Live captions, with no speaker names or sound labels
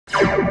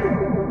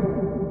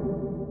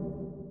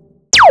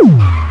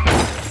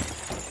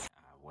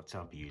What's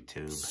up,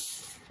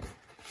 YouTube?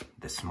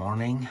 This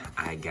morning,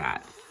 I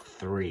got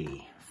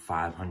 3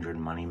 500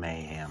 Money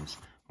Mayhems.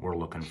 We're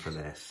looking for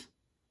this.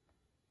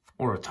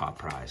 Or a top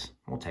prize.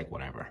 We'll take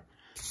whatever.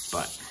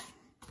 But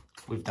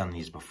we've done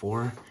these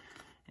before,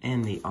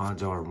 and the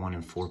odds are 1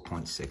 in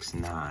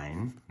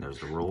 4.69. There's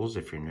the rules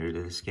if you're new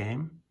to this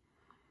game.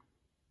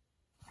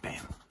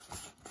 Bam.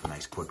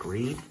 Nice quick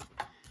read.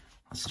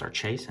 Let's start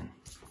chasing.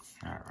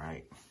 All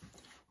right.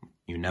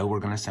 You know we're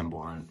going to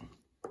symbol hunt.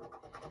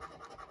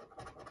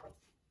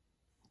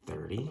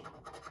 30,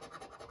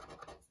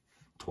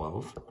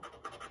 12,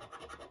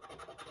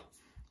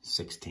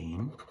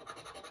 16,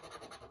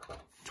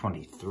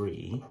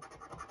 23,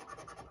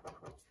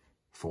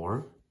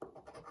 4,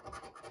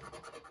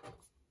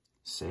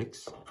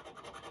 6,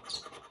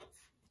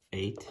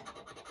 8,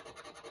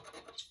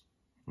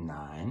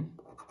 9,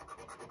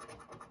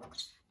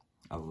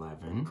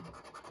 11,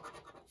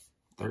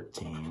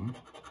 13,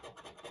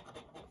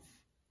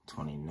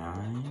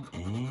 29,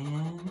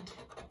 and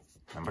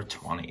number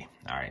 20.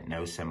 All right,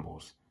 no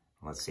symbols.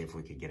 Let's see if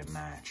we could get a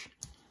match.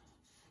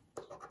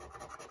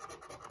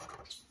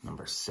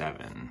 Number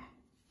 7.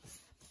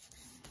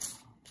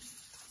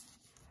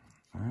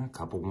 A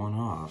couple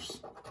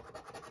one-offs.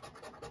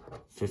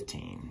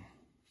 15.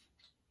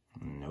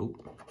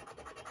 Nope.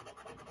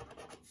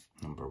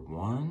 Number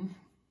 1.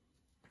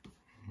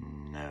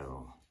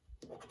 No.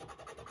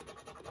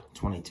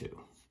 22.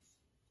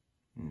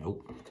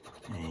 Nope.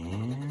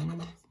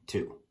 And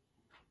 2.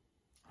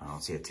 I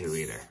don't see a 2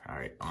 either. All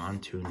right, on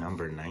to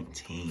number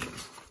 19.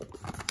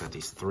 Got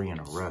these 3 in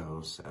a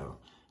row, so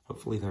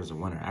hopefully there's a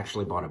winner. I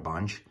actually bought a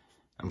bunch.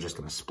 I'm just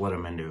going to split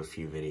them into a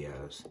few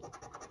videos.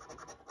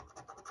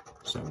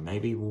 So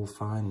maybe we'll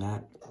find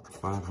that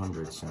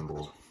 500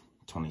 symbol.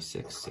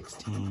 26,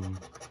 16,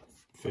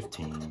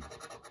 15,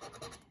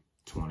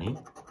 20,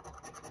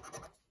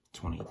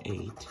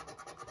 28,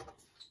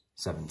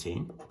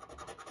 17,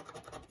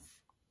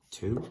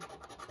 2,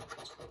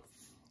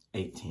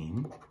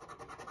 18,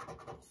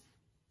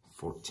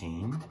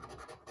 14,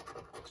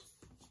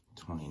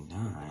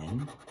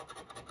 29,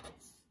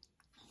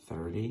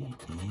 30,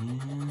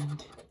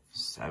 and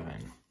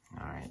 7.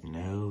 All right,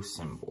 no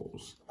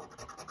symbols.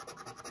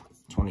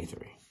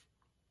 23.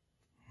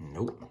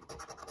 Nope.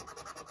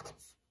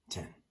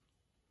 10.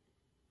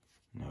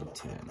 No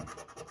 10.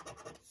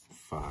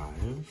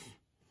 5.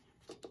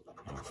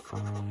 No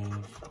 5.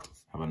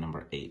 How about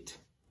number 8?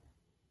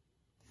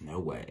 No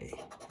way.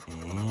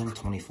 And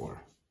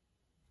 24.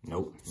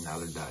 Nope,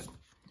 another dud.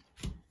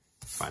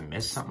 If I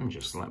miss something,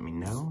 just let me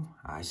know.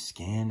 I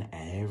scan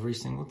every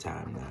single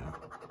time now.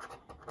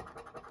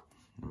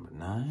 Number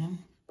 9,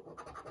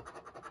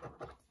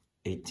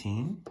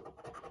 18,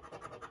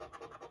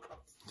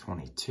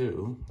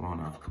 22. We're on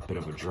a bit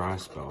of a dry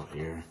spell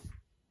here.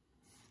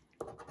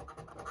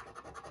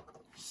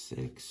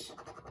 6,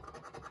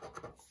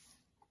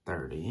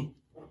 30,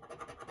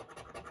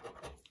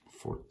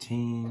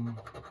 14,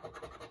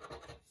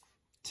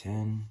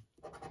 10,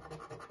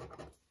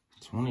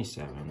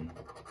 27,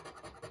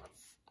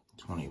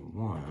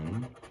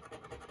 21,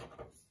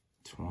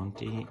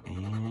 20,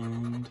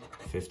 and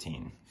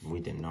 15. We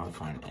did not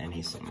find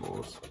any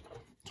symbols.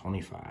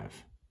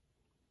 25.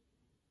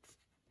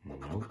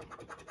 Nope.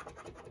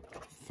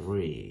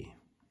 3.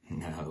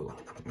 No.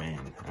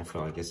 Man, I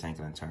feel like this ain't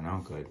gonna turn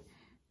out good.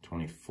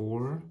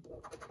 24.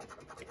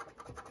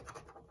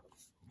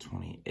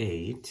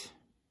 28.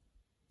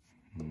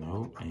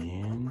 Nope.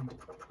 And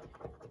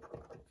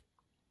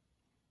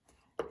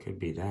could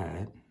be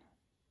that.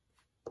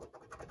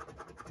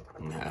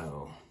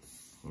 No,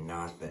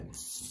 nothing.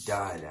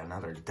 Dud,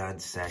 another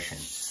dud session.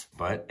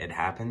 But it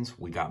happens.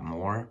 We got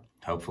more.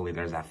 Hopefully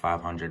there's that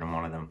 500 in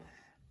one of them.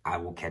 I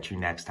will catch you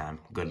next time.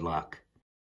 Good luck.